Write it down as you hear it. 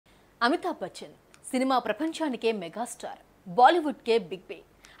Amitabh Bachchan cinema ప్రపంచానికే megastar, బాలీవుడ్కే big B.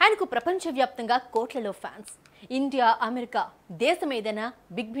 ఆయనకు ప్రపంచవ్యాప్తంగా కోట్లలో ఫ్యాన్స్. ఇండియా, అమెరికా దేశం ఏదైనా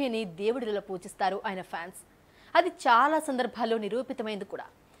బిగ్ బిని దేవుడిలా పూజిస్తారు ఆయన ఫ్యాన్స్. అది చాలా సందర్భాల్లో నిరూపితమైంది కూడా.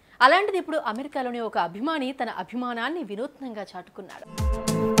 అలాంటిది ఇప్పుడు అమెరికాలోని ఒక అభిమాని తన అభిమానాన్ని వినూత్నంగా చాటుకున్నాడు.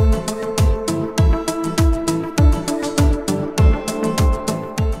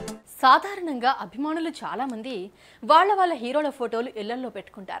 సాధారణంగా అభిమానులు చాలా మంది వాళ్ళ హీరోల ఫోటోలు ఇళ్లలో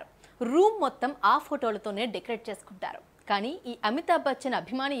పెట్టుకుంటారు. రూమ్ మొత్తం ఆ ఫోటోలతోనే డెకరేట్ చేసుకుంటారు. కానీ ఈ అమితాబ్ బచ్చన్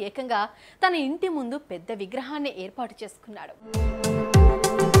అభిమాని ఏకంగా తన ఇంటి ముందు పెద్ద విగ్రహాన్ని ఏర్పాటు చేసుకున్నాడు.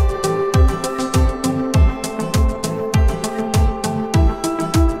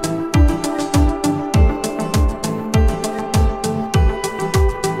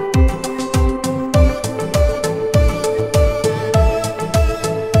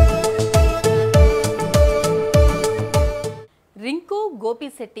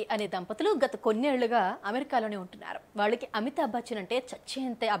 గోపిశెట్టి అనే దంపతులు గత కొన్నేళ్లుగా అమెరికాలోనే ఉంటున్నారు. వాళ్ళకి అమితాబ్ బచ్చన్ అంటే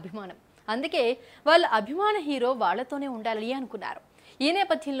చచ్చేంత అభిమానం. అందుకే వాళ్ళ అభిమాన హీరో వాళ్ళతోనే ఉండాలి అనుకున్నారు. ఈ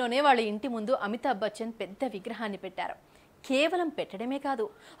నేపథ్యంలోనే వాళ్ళ ఇంటి ముందు అమితాబ్ బచ్చన్ పెద్ద విగ్రహాన్ని పెట్టారు. కేవలం పెట్టడమే కాదు,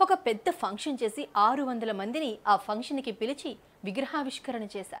 ఒక పెద్ద ఫంక్షన్ చేసి 600 మందిని ఆ ఫంక్షన్ కి పిలిచి విగ్రహావిష్కరణ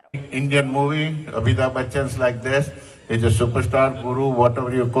చేశారు. Indian movie Amitabh Bachchan like this is a super star Guru what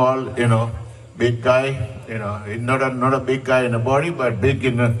ever you call big guy, he's not a big guy in a body, but big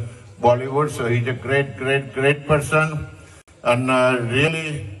in Bollywood. So he's a great person, and really,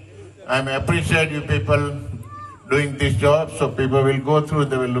 I appreciate you people doing this job. So people will go through,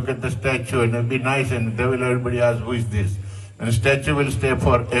 they will look at the statue, and it'll be nice, and they will everybody ask who is this, and the statue will stay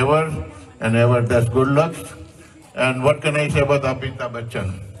forever and ever. That's good luck. And what can I say about Amitabh Bachan?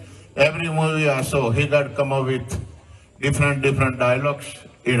 Every movie I saw, he got to come up with different dialogues,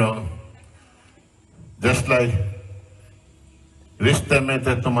 just like रिश्ते में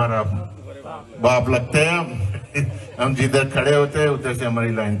तो तुम्हारा बाप लगते हैं हम जिधर खड़े होते हैं उधर से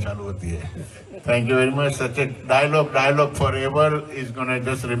हमारी लाइन चालू होती है. Thank you very much. Such a dialogue forever is gonna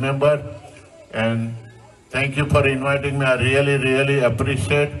just remember. And thank you for inviting me. I really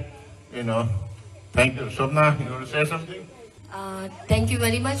appreciate. Thank you. Somna, you want to say something? Thank you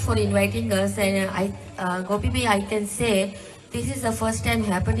very much for inviting us. And Gopi bhai, I can say this is the first time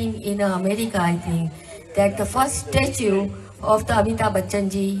happening in America. I think that the first statue of the Amitabh Bachchan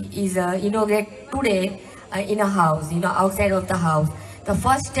ji is inaugurated today in a house, outside of the house. The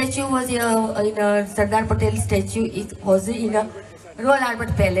first statue was in a Sardar Patel statue. It was in a Royal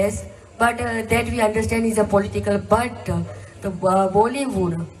Albert Palace, but that we understand is a political. But the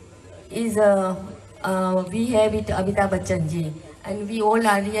Bollywood is we have it Amitabh Bachchan ji, and we all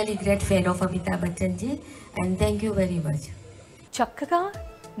are really great fan of Amitabh Bachchan ji. And thank you very much. చక్కగా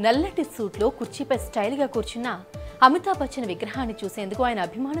నల్లటి సూట్లో కుర్చీపై స్టైల్గా కూర్చున్న అమితాబ్ బచ్చన్ విగ్రహాన్ని చూసేందుకు ఆయన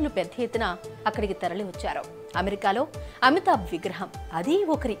అభిమానులు పెద్ద ఎత్తున అక్కడికి తరలి వచ్చారు. అమెరికాలో అమితాబ్ విగ్రహం అది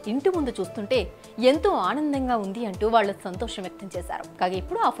ఒకరి ఇంటి ముందు చూస్తుంటే ఎంతో ఆనందంగా ఉంది అంటూ వాళ్ళు సంతోషం వ్యక్తం చేశారు. కాగా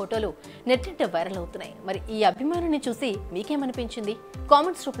ఇప్పుడు ఆ ఫోటోలు నెట్టింట వైరల్ అవుతున్నాయి. మరి ఈ అభిమానాన్ని చూసి మీకేమనిపించింది?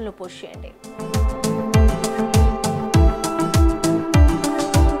 కామెంట్స్ రూపంలో పోస్ట్ చేయండి.